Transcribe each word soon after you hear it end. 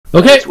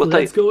Okay, what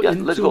let's go yeah,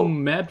 into let's go.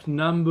 map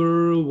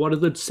number, what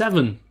is it,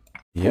 7.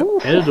 Yep.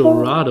 El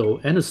Dorado,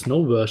 and a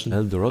snow version.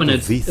 El Dorado And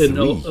it's V3. an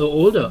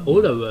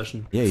older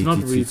version. Yeah, it's not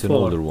it's an V4.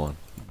 older one.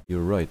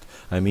 You're right.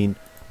 I mean,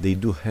 they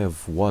do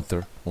have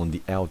water on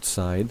the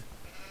outside.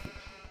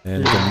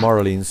 And the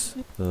Marlins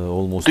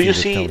almost Do in you the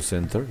see- town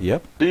center.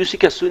 Yep. Do you see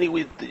Kasuni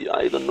with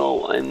I don't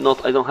know,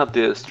 I don't have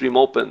the stream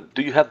open.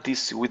 Do you have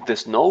this with the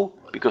snow?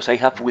 Because I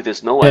have with the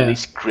snow and Yeah.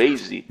 it's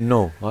crazy.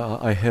 No,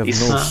 I have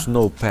It's- no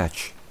snow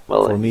patch.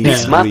 Well, For me,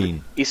 this it's map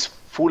green. is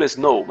full of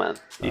snow, man.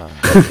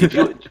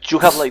 If you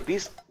have like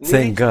this,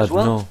 Thank God, as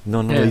well?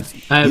 no. Yeah, It's,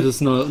 I have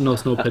this no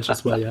snow patch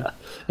as well,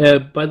 yeah.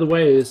 By the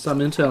way, some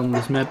intel on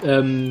this map.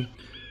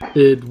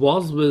 It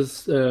was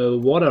with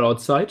water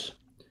outside,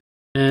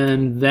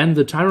 and then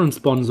the Tyrant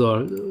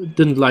sponsor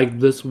didn't like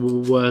this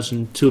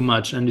version too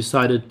much and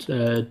decided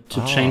to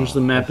change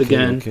the map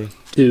again okay.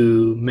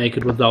 to make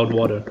it without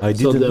water. I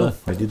So didn't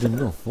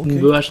know. the Okay.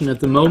 version at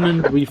the moment,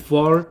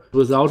 V4,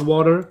 without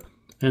water,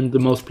 and the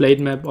most played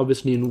map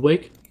obviously in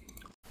Wig.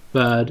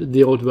 But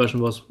the old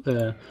version was,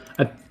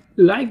 I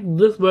like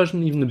this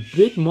version even a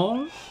bit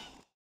more,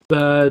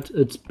 but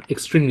it's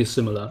extremely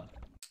similar.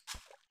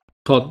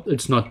 But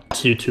it's not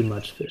too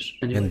much fish.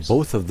 And Anyways.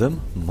 both of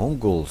them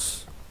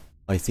Mongols.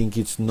 I think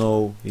it's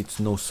no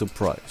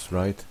surprise,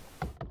 right?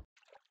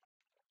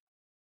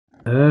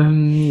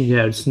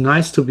 Yeah, it's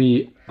nice to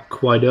be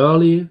quite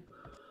early.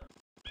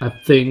 I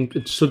think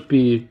it should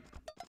be.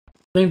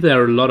 I think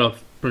there are a lot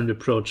of different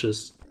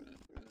approaches.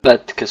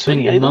 But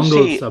Kasuni, I don't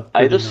Mongols see. are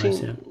I pretty don't nice,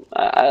 see. yeah.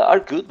 Are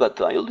good, but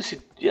I only see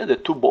the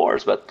 2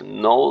 boars, but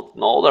no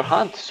other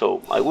hand.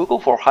 So I will go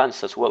for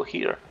hands as well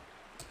here.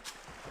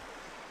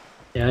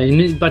 Yeah, you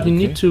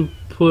need to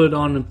put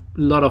on a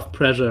lot of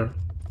pressure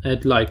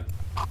at like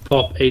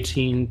pop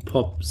 18,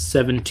 pop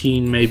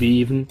 17, maybe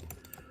even.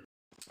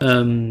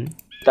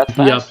 That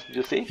fast,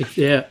 you think?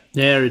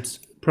 It's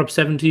pop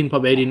 17,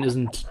 pop 18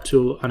 isn't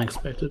too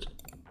unexpected.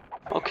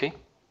 Okay.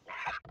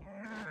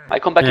 I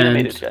come back in a And-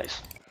 minute,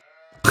 guys.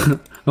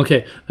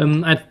 Okay,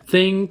 I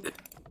think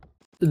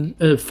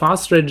a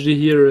fast strategy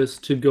here is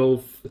to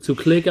go to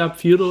click up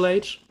feudal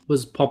age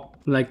with pop,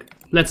 like,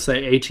 let's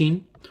say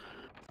 18.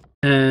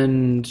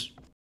 And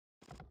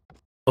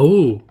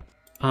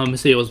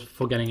Missy was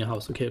forgetting a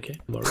house. Okay.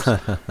 Worries. I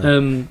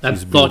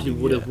thought he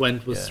building, would have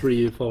went with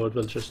 3 forward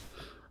villagers.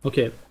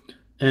 Okay,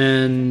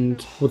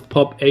 and with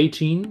pop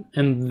 18,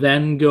 and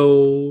then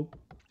go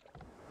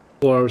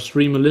for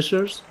 3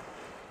 militias,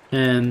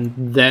 and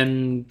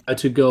then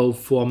to go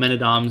for men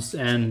at arms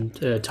and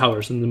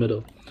towers in the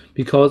middle,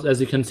 because as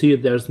you can see,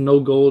 there's no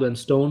gold and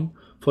stone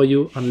for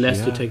you unless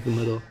you Yeah. take the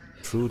middle.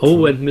 True.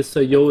 And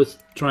Mr. Yo is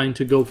trying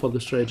to go for the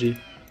strategy.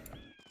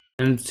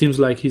 And it seems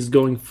like he's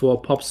going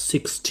for pop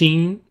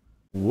 16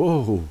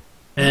 Whoa.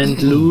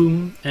 and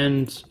loom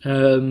and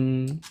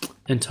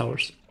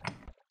towers.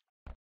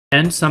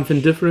 And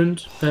something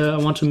different I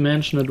want to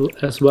mention it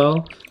as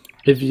well.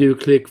 If you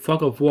click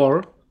Fog of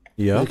War,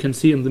 Yeah. you can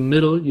see in the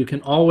middle, you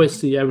can always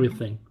see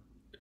everything.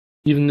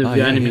 Even if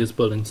your enemy yeah. is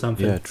building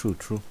something. Yeah, true.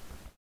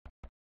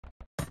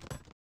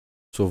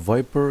 So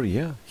Viper,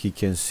 yeah, he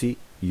can see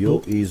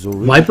Yo is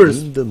already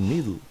Viper's- in the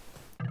middle.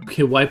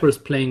 Okay, Viper is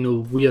playing a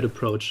weird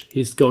approach.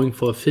 He's going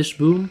for a fish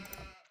boom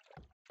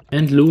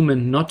and loom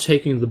and not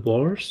taking the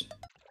boars.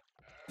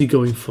 Is he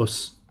going for...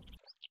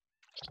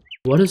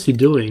 What is he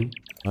doing?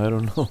 I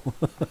don't know.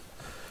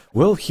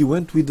 Well, he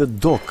went with the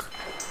dock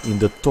in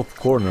the top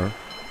corner,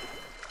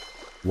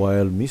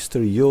 while Mr.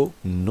 Yo,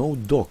 no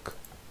dock.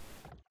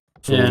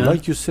 So, Yeah.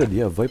 like you said,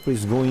 yeah, Viper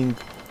is going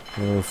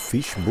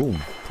fish boom,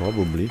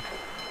 probably.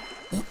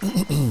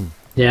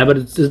 Yeah, but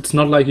it's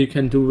not like you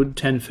can do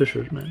 10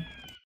 fishers, man.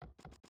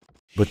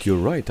 But you're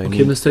right, I Okay,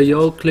 mean, Mr.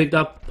 Yo clicked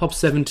up pop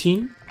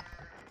 17.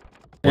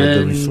 while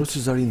the and-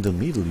 resources are in the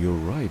middle,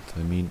 you're right.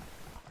 I mean,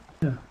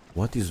 Yeah.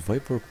 what is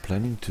Viper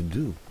planning to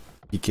do?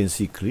 He can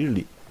see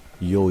clearly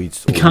Yo,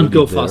 it's He can't already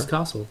go there. fast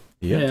castle.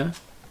 Yeah. Yeah.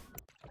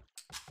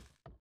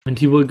 And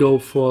he will go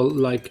for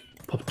like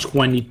pop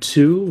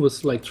 22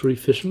 with like 3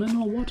 fishermen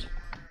or what?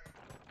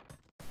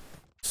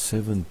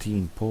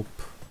 17 pop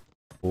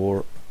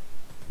for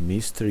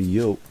Mr.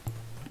 Yo.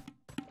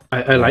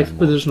 I like the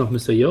position of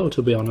Mr. Yo,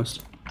 to be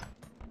honest.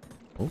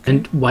 Okay.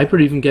 And Viper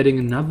even getting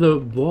another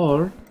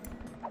war.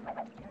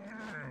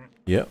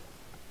 Yeah.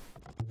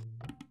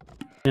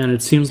 And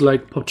it seems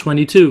like pop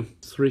 22.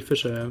 3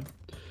 fisher.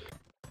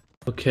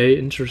 Okay,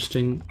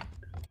 interesting.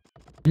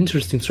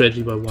 Interesting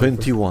strategy by Viper.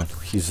 21,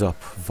 he's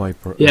up,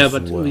 Viper. Yeah, as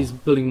but well. he's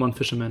building 1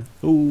 fisherman.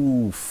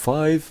 Ooh,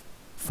 five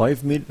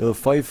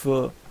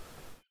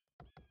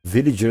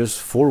villagers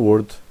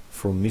forward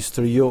from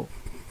Mr. Yo.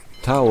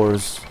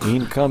 Towers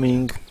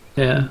incoming.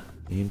 Yeah.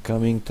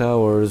 Incoming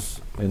towers.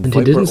 And And he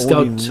Viper didn't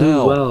scout only too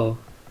now. well.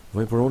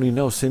 Viper only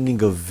now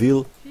sending a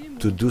Vil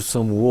to do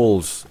some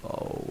walls.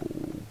 Oh.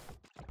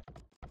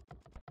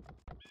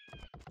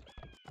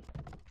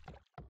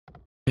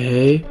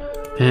 Okay.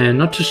 And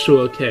not too sure.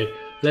 Okay.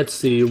 Let's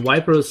see.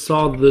 Viper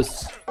saw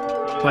this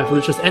 5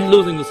 villagers and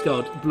losing the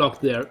scout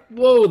blocked there.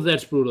 Whoa,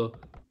 that's brutal.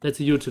 That's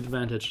a huge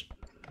advantage.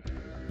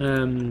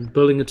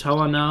 building a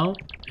tower now,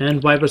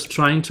 and Viper's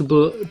trying to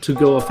go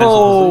offensive.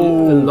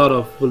 Oh! A lot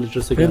of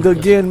villagers again. And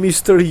again,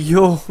 Mr.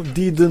 Yo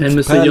didn't And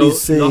Mr. Yo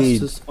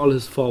palisade. lost all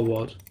his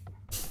forward.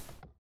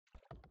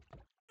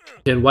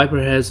 And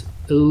Viper has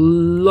a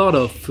lot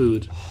of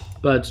food,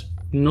 but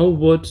no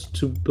wood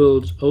to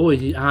build. Oh,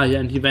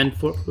 and he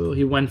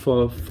went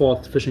for a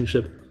fourth fishing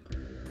ship.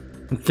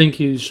 I think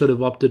he should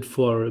have opted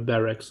for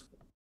barracks.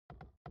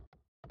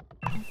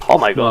 Oh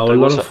my god, Wow, a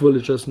lot of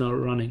villagers now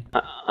running.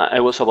 I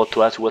was about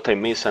to ask what I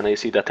miss, and I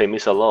see that I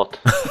miss a lot.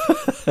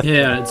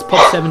 Yeah, it's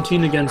pop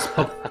 17 against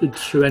pop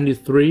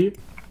 23.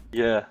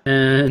 Yeah.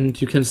 And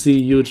you can see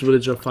huge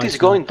villager fights. He's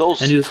going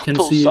those, and you can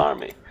those see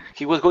army.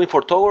 He was going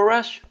for tower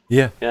rush?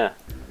 Yeah. Yeah.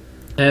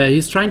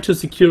 He's trying to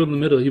secure in the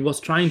middle. He was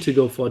trying to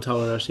go for a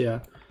tower rush, yeah.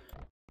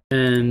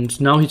 And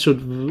now he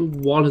should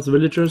wall his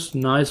villagers.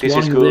 Nice This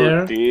one is good.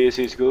 there. This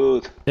is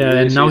good. Yeah,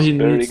 and This now is he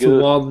very needs good.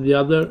 to wall the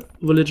other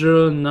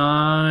villager.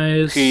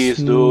 Nice. He is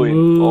doing.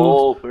 move.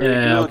 Oh, very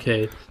yeah, good.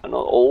 okay.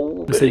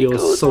 Oh, Mr. very Yo good.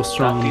 is so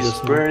strong That in is this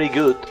one. very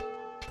good.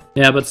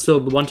 Yeah, but still,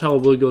 the one tower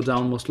will go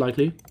down most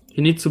likely.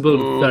 He needs to build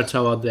a third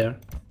tower there.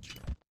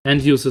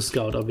 And use a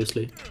scout,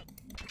 obviously.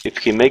 If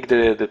he make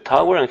the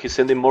tower and he's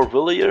sending more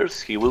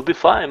villagers, he will be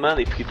fine, man.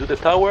 If he do the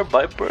tower,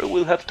 Viper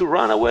will have to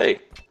run away.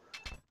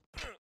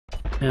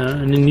 Yeah,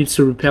 and he needs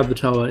to repair the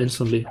tower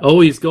instantly.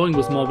 Oh, he's going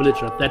with more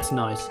villagers. That's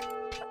nice.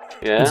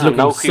 Yeah, It's and looking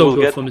now he so will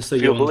good get for Mr.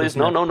 few Yo on villagers. this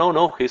No, map.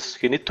 no.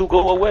 He need to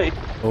go away.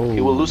 Oh. He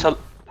will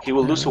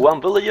lose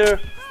one villager.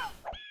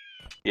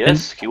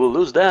 Yes, he will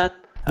lose that.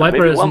 And Viper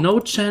maybe has one, no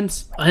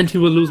chance, and he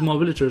will lose more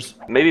villagers.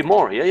 maybe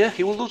more. Yeah,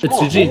 he will lose It's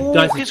more. GG, Oh,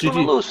 guys, he's it's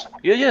gonna GG. lose.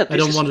 Yeah. I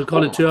don't want to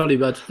call it too early,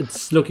 but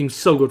it's looking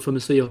so good for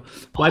Mr. Yo.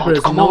 Viper has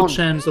come no on.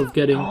 chance of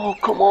getting... Oh,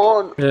 come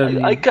on.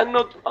 I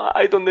cannot.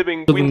 I don't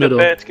even the win the middle.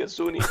 bet,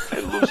 Kasuni. I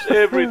lose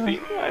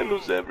everything. I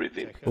lose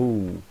everything.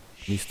 Oh,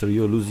 Mr.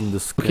 Yo losing the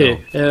scout.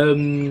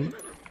 Okay,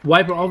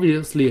 Viper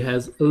obviously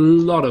has a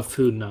lot of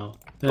food now.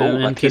 but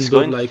And can he's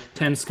build going like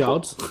 10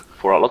 scouts.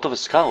 For a lot of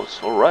scouts.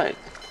 All right.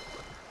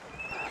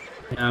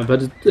 Yeah,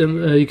 but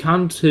you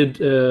can't hit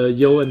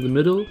Yo in the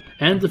middle,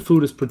 and the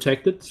food is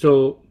protected,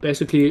 so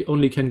basically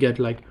only can get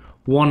like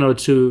 1 or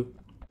 2.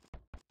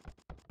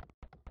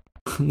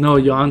 No,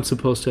 you aren't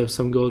supposed to have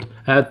some gold.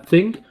 I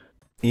think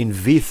In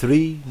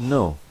V3,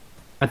 no.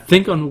 on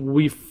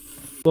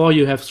V4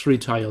 you have 3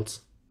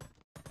 tiles.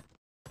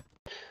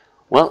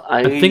 Well,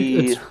 I think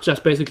it's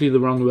just basically the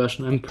wrong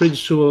version. I'm pretty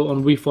sure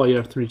on V4 you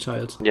have 3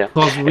 tiles. Yeah.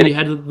 Because we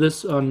had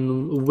this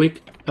on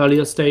Wick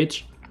earlier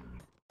stage,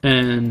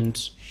 and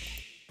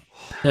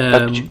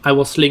I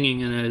was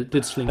slinging and I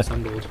did sling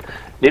some gold.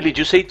 Nearly,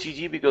 you say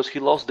GG because he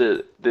lost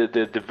the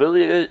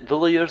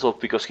villagers, or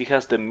because he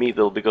has the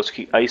middle? Because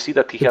I see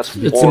that he has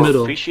It's the 4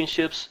 middle. fishing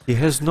ships. He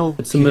has no.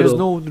 It's the He has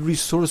middle. no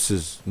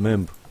resources,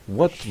 Memb.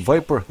 What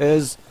Viper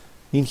has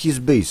in his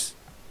base?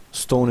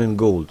 Stone and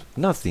gold.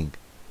 Nothing.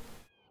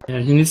 Yeah,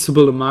 he needs to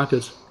build a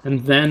market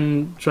and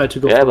then try to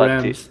go Yeah, for but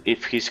rams.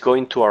 if he's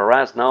going to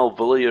harass now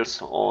villagers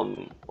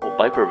on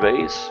Viper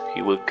base,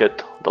 he will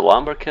get the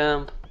lumber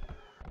camp,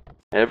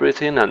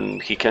 everything,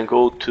 and he can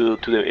go to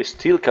the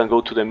still can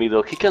go to the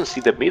middle. He can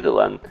see the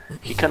middle, and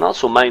he can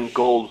also mine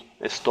gold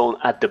stone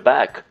at the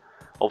back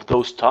of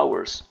those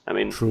towers. I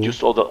mean, True.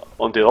 just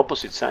on the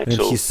opposite side. And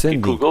so he's he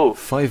sending could go.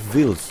 5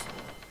 vills.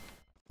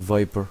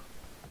 Viper.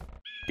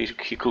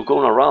 He could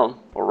go around.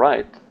 All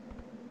right.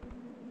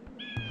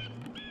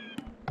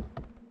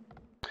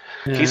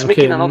 Yeah, He's okay,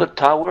 making another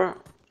tower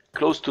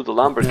close to the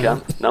lumber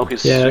camp. Now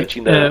he's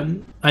switching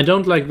the. I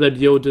don't like that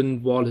Yo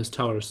didn't wall his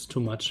towers too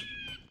much,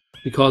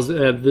 because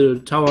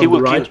the tower He on the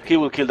will right,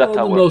 kill that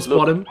tower. most Look,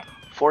 bottom.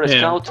 4 Yeah.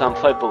 scouts and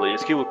 5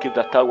 villagers. He will kill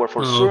that tower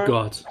for Oh sure.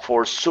 god.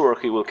 For sure,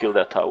 he will kill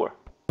that tower.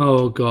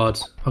 Oh god.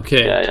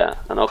 Okay. Yeah.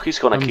 And now he's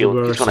gonna I'm the kill.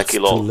 He's worst. gonna It's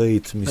kill too all.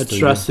 late, I Mr. Yo.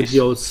 trusted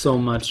Yo so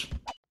much.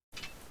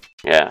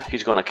 Yeah,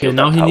 he's gonna Okay, kill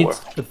now that he tower.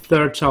 needs a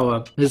third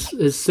tower.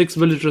 His 6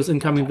 villagers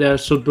incoming there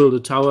should build a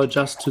tower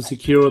just to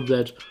secure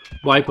that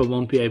Viper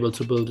won't be able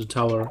to build a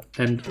tower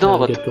and No,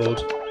 but- get gold.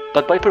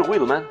 But Viper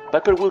will, man.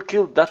 Viper will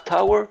kill that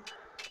tower.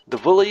 The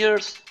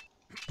villagers.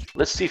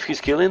 Let's see if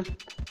he's killing.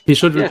 He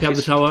should Yeah, repair the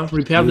he's- tower.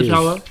 Repair the He is,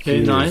 tower. Okay,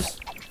 he is. nice.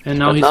 And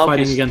now But he's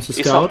fighting against the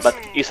scouts. But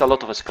it's a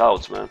lot of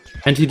scouts, man.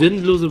 And he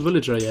didn't lose a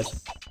villager yet.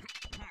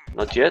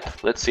 Not yet.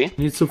 Let's see.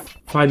 He needs to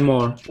fight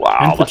more. Wow,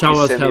 And the but he's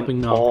tower is sending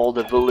helping now. all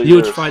the villagers.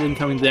 Huge fight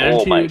incoming there. Oh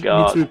and he my needs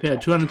God. to repair.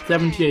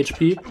 270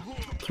 HP.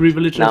 3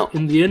 villagers Now-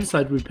 in the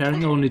inside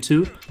repairing, only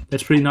 2.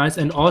 That's pretty nice.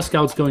 And all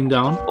scouts going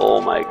down.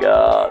 Oh my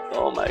god.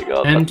 Oh my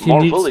god. And But he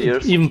more needs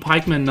villagers. even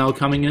pikemen now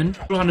coming in.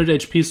 200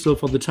 HP still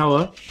for the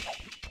tower.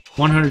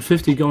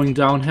 150 going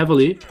down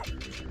heavily.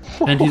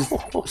 And he's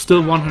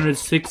still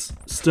 106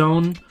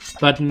 stone.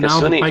 But now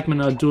the Kasuni.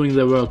 pikemen are doing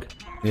their work.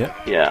 Yeah.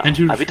 Yeah. And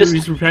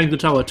he's repairing the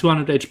tower.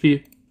 200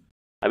 HP.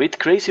 A bit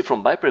crazy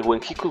from Viper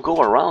when he could go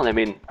around. I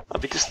mean, a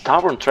bit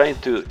stubborn trying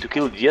to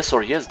kill yes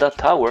or yes that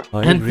tower.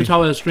 I And agree. the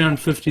tower has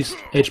 350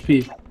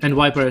 HP. And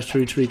Viper has to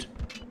retreat.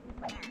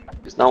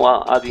 He's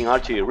now adding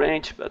archery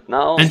range, but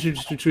now. And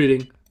he's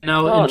retreating.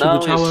 Now No, into now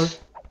the tower. it's-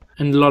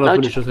 And a lot of Now,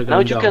 villagers are now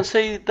going you down. can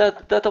say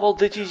that about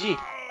the GG.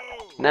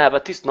 Nah,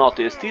 but it's not.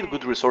 There's still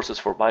good resources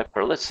for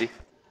Viper. Let's see.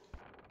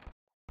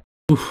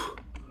 Oof.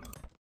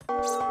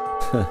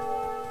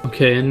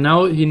 Okay, and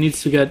now he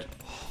needs to get...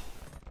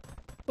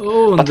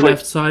 Oh, on But the wait.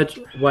 left side,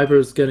 Viper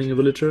is getting a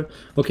villager.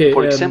 Okay,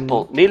 For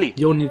example, Nearly,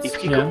 Yo needs... if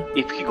he Yeah,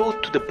 go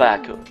to the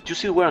back, do you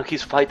see where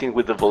he's fighting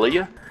with the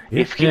villager? Yeah.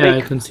 If he Yeah, I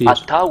make can see a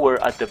it.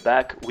 tower at the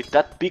back with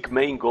that big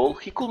main goal,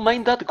 he could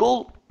mine that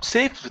goal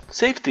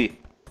safety.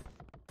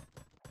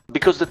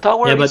 Because the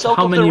tower yeah, is but out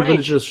how of many the range.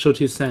 villagers should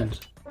he send?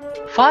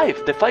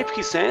 5. The 5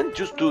 he sent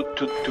just to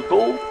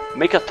go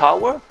make a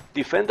tower,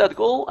 defend that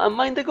goal, and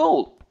mine the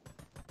goal.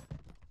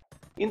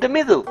 In the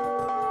middle.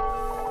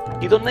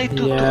 He don't need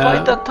to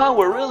fight that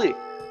tower, really.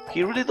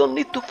 He really don't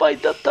need to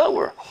fight that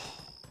tower.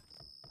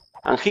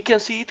 And he can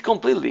see it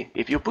completely.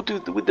 If you put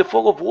it with the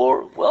fog of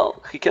war,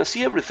 well, he can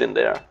see everything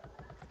there.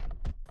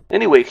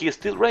 Anyway, he is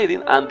still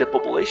raiding, and the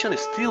population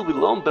still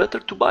belong better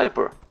to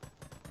Viper.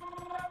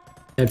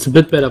 It's a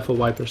bit better for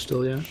Viper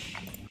still, yeah.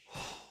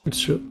 It's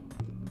true.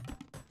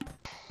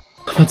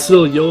 But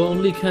still, Yo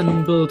only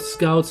can build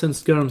scouts and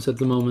skirms at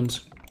the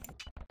moment.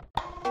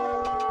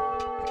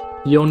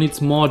 Yo needs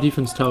more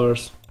defense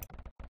towers.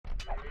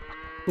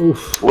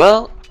 Oof.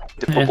 Well,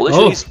 the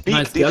population is big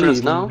nice difference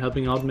Galley now.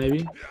 helping out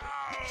maybe.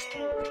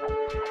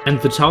 And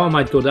the tower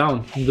might go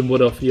down in the wood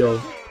of Yo.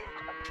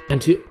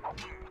 And the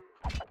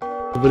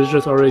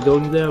villagers already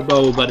going there.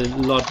 Oh, but a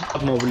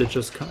lot more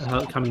villagers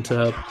coming to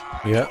help.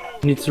 Yeah.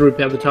 Needs to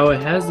repair the tower.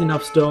 Has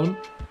enough stone.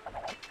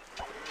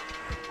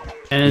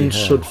 And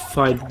should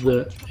fight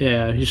the...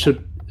 Yeah, he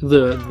should...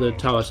 The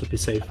tower should be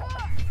safe.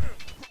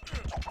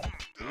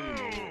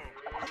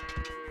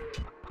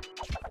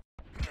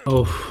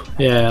 Oh,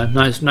 yeah,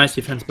 nice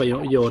defense by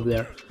Yo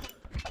there.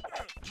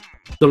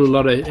 Still a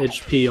lot of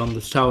HP on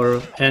this tower,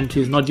 and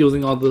he's not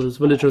using all those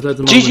villagers at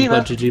the moment, GG,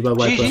 but GG by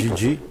Viper.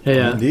 GG.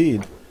 Yeah.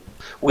 Indeed.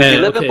 With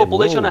 11 okay,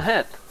 population whoa.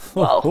 ahead.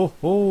 Wow.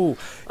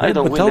 I Yeah,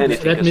 don't but win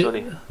anything,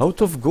 actually. out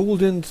of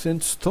gold and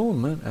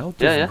stone, man. Out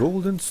of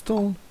gold and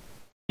stone.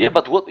 Yeah,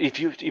 but what if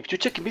you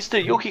check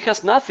Mr. Yo, he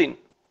has nothing.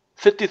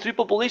 33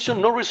 population,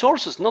 no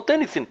resources, not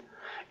anything.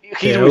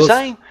 He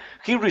resigned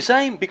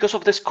because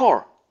of the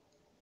score.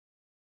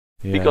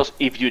 Yeah. Because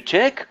if you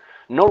check,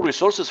 no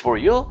resources for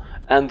Yo,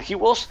 and he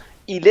was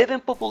 11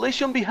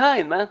 population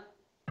behind, man.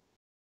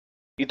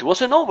 It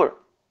wasn't over.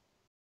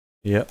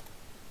 Yeah.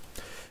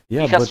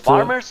 Yeah, He has but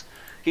farmers.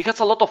 He has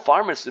a lot of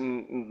farmers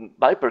in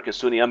Viper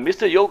Kasuni, and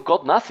Mr. Yo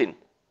got nothing.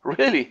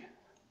 Really.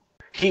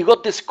 He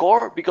got the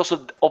score because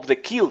of the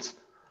kills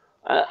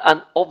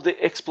and of the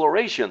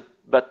exploration.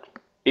 But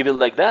even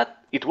like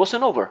that, it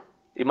wasn't over,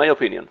 in my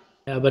opinion.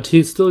 Yeah, but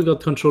he still got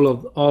control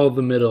of all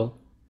the middle.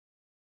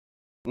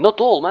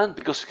 Not all, man,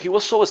 because he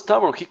was so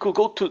stubborn. He could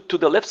go to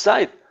the left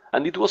side,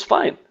 and it was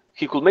fine.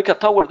 He could make a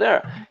tower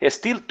there.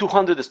 Still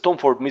 200 stone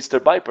for Mr.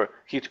 Viper.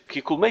 He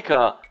could make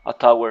a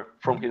tower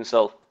from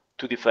himself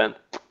to defend.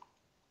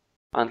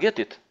 And get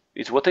it.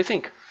 It's what I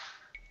think.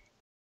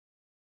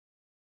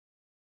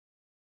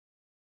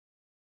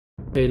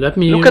 Okay, let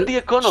me Look at the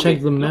economy.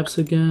 check the maps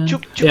again.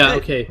 Yeah,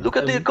 okay. Look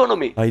at the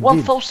economy. I did.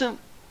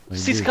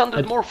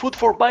 1,600 more food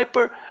for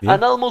Viper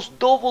and almost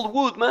double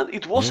wood, man.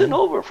 It wasn't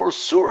over for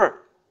sure.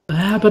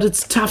 But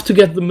it's tough to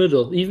get the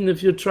middle. Even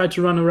if you try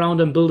to run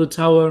around and build a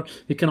tower,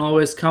 you can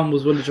always come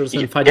with villagers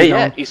and fight it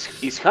down.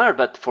 It's hard,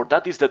 but for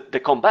that is the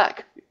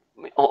comeback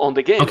on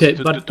the game. Okay,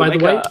 but by the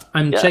way,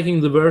 I'm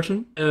checking the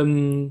version.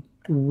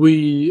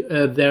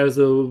 There's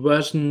a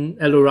version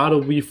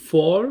Eldorado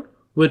V4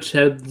 which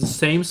had the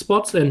same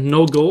spots and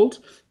no gold,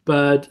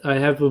 but I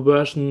have a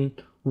version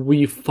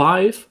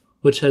V5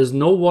 which has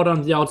no water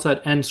on the outside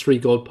and 3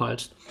 gold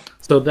piles.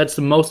 So that's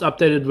the most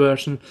updated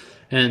version,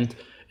 and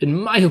in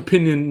my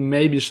opinion,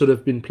 maybe should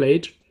have been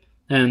played.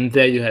 And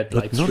there you had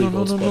like 3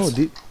 gold spots.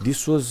 No.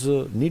 This was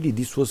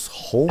this was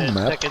home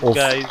map Second,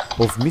 guys.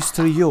 of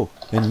Mr. Yo,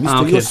 and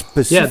Mr. Yo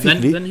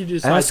specifically then he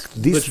decides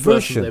asked this which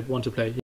version version. they want to play.